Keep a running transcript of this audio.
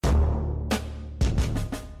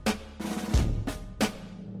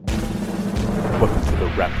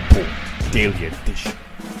Report Daily Edition,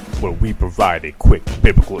 where we provide a quick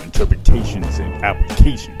biblical interpretations and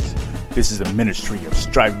applications. This is a ministry of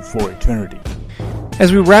striving for eternity.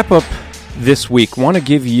 As we wrap up this week, I want to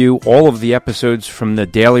give you all of the episodes from the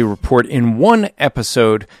Daily Report in one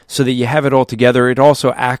episode so that you have it all together. It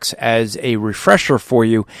also acts as a refresher for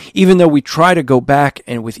you, even though we try to go back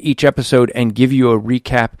and with each episode and give you a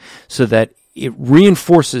recap so that it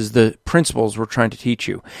reinforces the principles we're trying to teach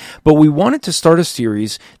you. But we wanted to start a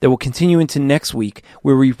series that will continue into next week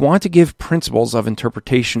where we want to give principles of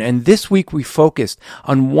interpretation. And this week we focused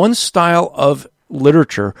on one style of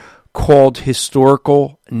literature called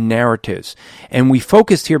historical narratives. And we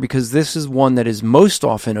focused here because this is one that is most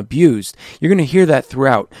often abused. You're going to hear that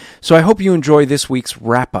throughout. So I hope you enjoy this week's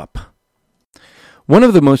wrap-up. One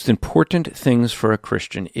of the most important things for a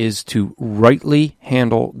Christian is to rightly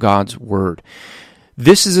handle God's Word.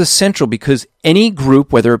 This is essential because any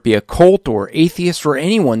group, whether it be a cult or atheist or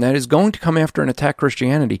anyone that is going to come after and attack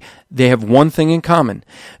Christianity, they have one thing in common.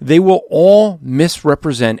 They will all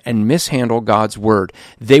misrepresent and mishandle God's Word.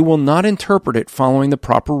 They will not interpret it following the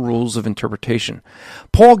proper rules of interpretation.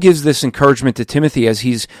 Paul gives this encouragement to Timothy as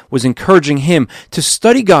he was encouraging him to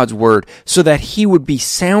study God's Word so that he would be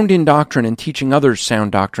sound in doctrine and teaching others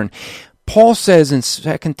sound doctrine. Paul says in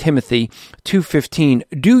 2 Timothy 2:15,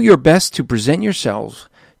 "Do your best to present yourselves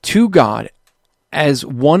to God as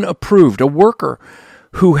one approved, a worker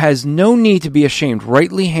who has no need to be ashamed,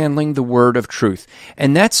 rightly handling the word of truth."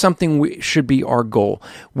 And that's something should be our goal.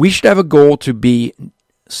 We should have a goal to be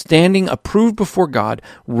standing approved before God,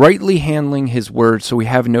 rightly handling His word so we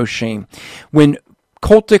have no shame. When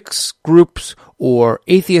cultic groups or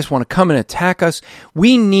atheists want to come and attack us,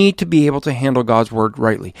 we need to be able to handle God's word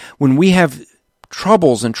rightly. When we have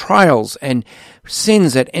troubles and trials and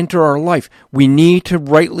sins that enter our life, we need to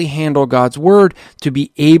rightly handle God's word to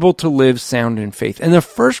be able to live sound in faith. And the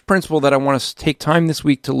first principle that I want to take time this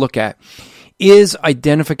week to look at is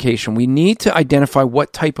identification. We need to identify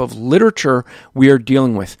what type of literature we are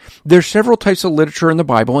dealing with. There's several types of literature in the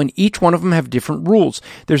Bible, and each one of them have different rules.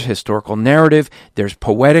 There's historical narrative, there's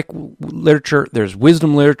poetic literature, there's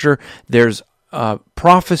wisdom literature, there's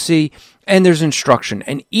prophecy, and there's instruction.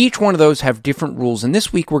 And each one of those have different rules. And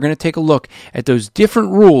this week we're going to take a look at those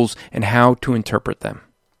different rules and how to interpret them.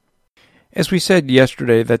 As we said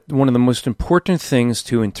yesterday, that one of the most important things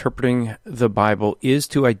to interpreting the Bible is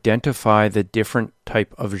to identify the different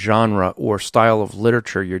type of genre or style of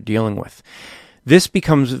literature you're dealing with. This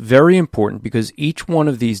becomes very important because each one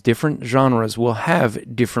of these different genres will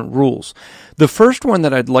have different rules. The first one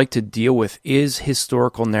that I'd like to deal with is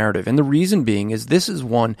historical narrative. And the reason being is this is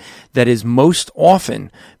one that is most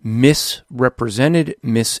often misrepresented,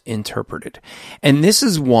 misinterpreted. And this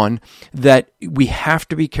is one that we have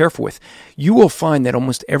to be careful with. You will find that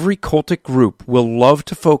almost every cultic group will love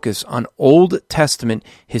to focus on Old Testament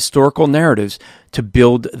historical narratives to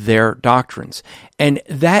build their doctrines. And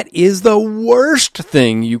that is the worst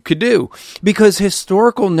thing you could do, because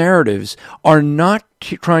historical narratives are not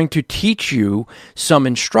trying to teach you some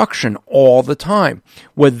instruction all the time.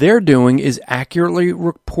 What they're doing is accurately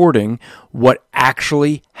reporting what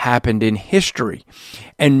actually happened in history.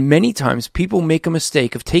 And many times people make a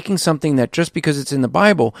mistake of taking something that just because it's in the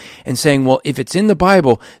Bible and saying, well, if it's in the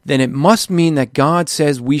Bible, then it must mean that God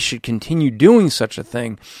says we should continue doing such a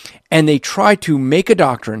thing. And they try to make a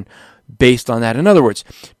doctrine based on that. In other words,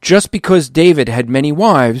 just because David had many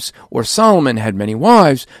wives or Solomon had many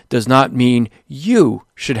wives does not mean you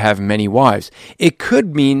should have many wives. It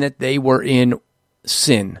could mean that they were in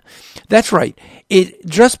sin. That's right.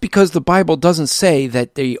 Just because the Bible doesn't say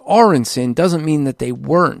that they are in sin doesn't mean that they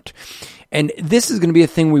weren't. And this is going to be a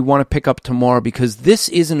thing we want to pick up tomorrow because this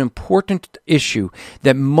is an important issue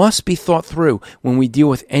that must be thought through when we deal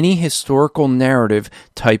with any historical narrative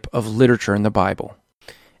type of literature in the Bible.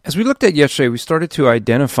 As we looked at yesterday, we started to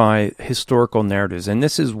identify historical narratives, and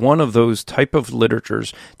this is one of those type of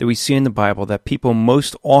literatures that we see in the Bible that people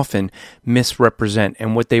most often misrepresent.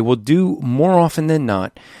 And what they will do more often than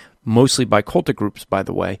not, mostly by cultic groups, by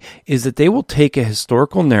the way, is that they will take a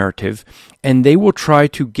historical narrative and they will try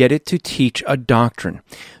to get it to teach a doctrine.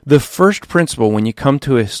 The first principle when you come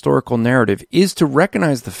to a historical narrative is to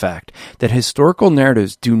recognize the fact that historical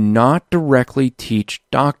narratives do not directly teach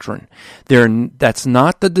doctrine. That's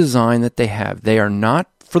not the design that they have. They are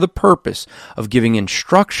not for the purpose of giving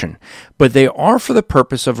instruction, but they are for the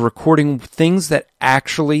purpose of recording things that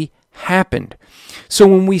actually happened. So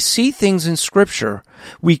when we see things in Scripture,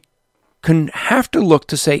 we can have to look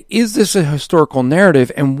to say, is this a historical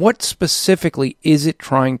narrative, and what specifically is it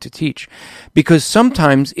trying to teach? Because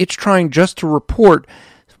sometimes it's trying just to report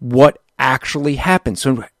what actually happened.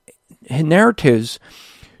 So narratives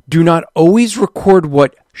do not always record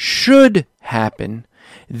what should happen.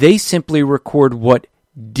 They simply record what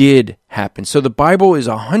did happen. So the Bible is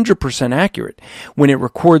 100% accurate when it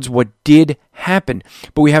records what did happen.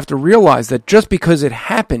 But we have to realize that just because it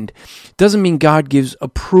happened doesn't mean God gives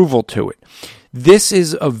approval to it. This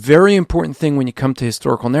is a very important thing when you come to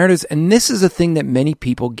historical narratives, and this is a thing that many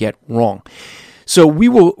people get wrong. So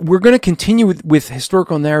we're going to continue with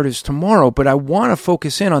historical narratives tomorrow, but I want to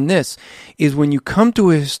focus in on this, is when you come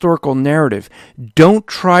to a historical narrative, don't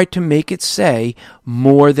try to make it say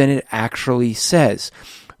more than it actually says.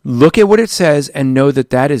 Look at what it says and know that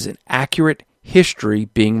that is an accurate history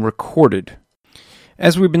being recorded.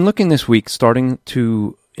 As we've been looking this week, starting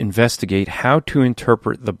to investigate how to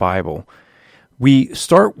interpret the Bible, we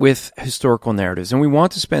start with historical narratives, and we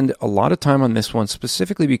want to spend a lot of time on this one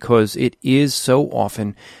specifically because it is so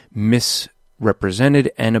often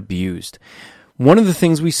misrepresented and abused. One of the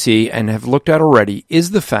things we see and have looked at already is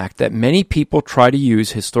the fact that many people try to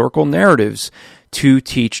use historical narratives to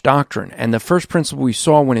teach doctrine. And the first principle we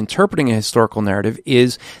saw when interpreting a historical narrative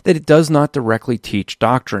is that it does not directly teach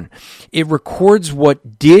doctrine. It records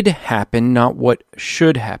what did happen, not what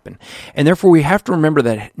should happen. And therefore we have to remember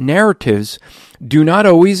that narratives do not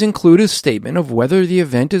always include a statement of whether the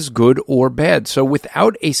event is good or bad. So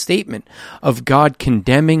without a statement of God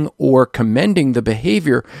condemning or commending the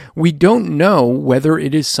behavior, we don't know whether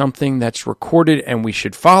it is something that's recorded and we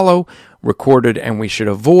should follow, recorded and we should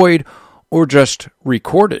avoid, or just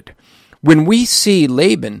recorded. When we see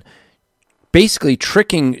Laban basically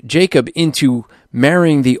tricking Jacob into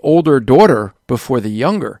marrying the older daughter before the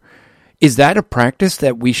younger, is that a practice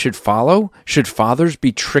that we should follow? Should fathers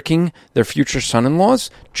be tricking their future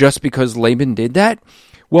son-in-laws just because Laban did that?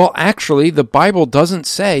 Well, actually, the Bible doesn't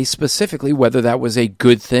say specifically whether that was a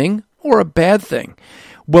good thing or a bad thing.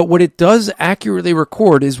 But what it does accurately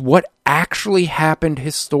record is what actually happened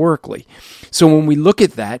historically. So when we look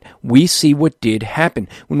at that, we see what did happen.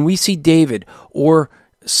 When we see David or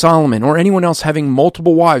Solomon or anyone else having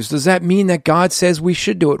multiple wives, does that mean that God says we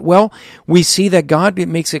should do it? Well, we see that God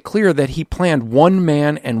makes it clear that he planned one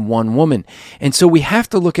man and one woman. And so we have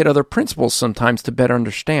to look at other principles sometimes to better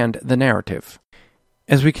understand the narrative.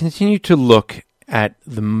 As we continue to look at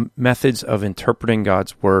the methods of interpreting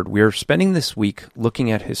God's Word, we are spending this week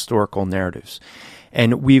looking at historical narratives.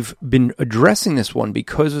 And we've been addressing this one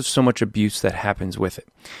because of so much abuse that happens with it.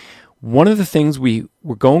 One of the things we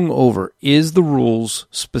were going over is the rules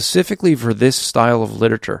specifically for this style of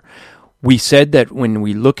literature. We said that when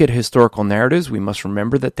we look at historical narratives, we must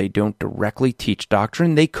remember that they don't directly teach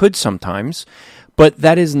doctrine. They could sometimes, but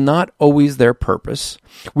that is not always their purpose.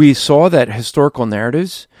 We saw that historical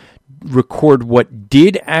narratives record what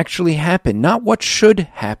did actually happen, not what should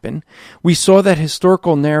happen. We saw that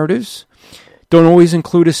historical narratives don't always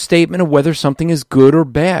include a statement of whether something is good or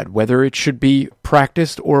bad, whether it should be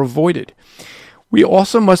practiced or avoided. We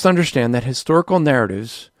also must understand that historical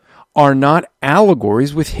narratives are not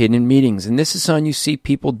allegories with hidden meanings, and this is something you see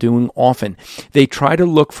people doing often. They try to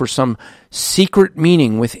look for some secret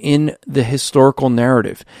meaning within the historical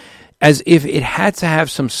narrative, as if it had to have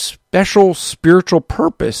some special spiritual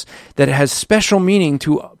purpose that has special meaning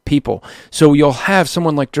to people. So you'll have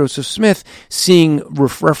someone like Joseph Smith seeing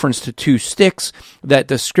reference to two sticks, that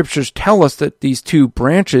the scriptures tell us that these two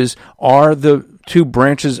branches are the two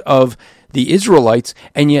branches of the Israelites,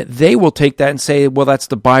 and yet they will take that and say, well, that's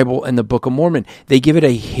the Bible and the Book of Mormon. They give it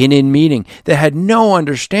a hidden meaning that had no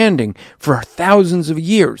understanding for thousands of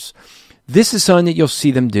years. This is something that you'll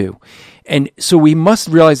see them do. And so we must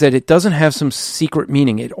realize that it doesn't have some secret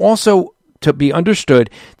meaning. It also to be understood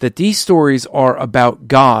that these stories are about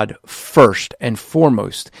God first and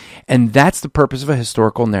foremost, and that's the purpose of a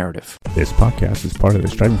historical narrative. This podcast is part of the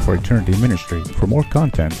Striving for Eternity ministry. For more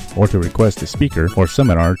content or to request a speaker or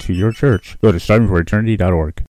seminar to your church, go to strivingforeternity.org.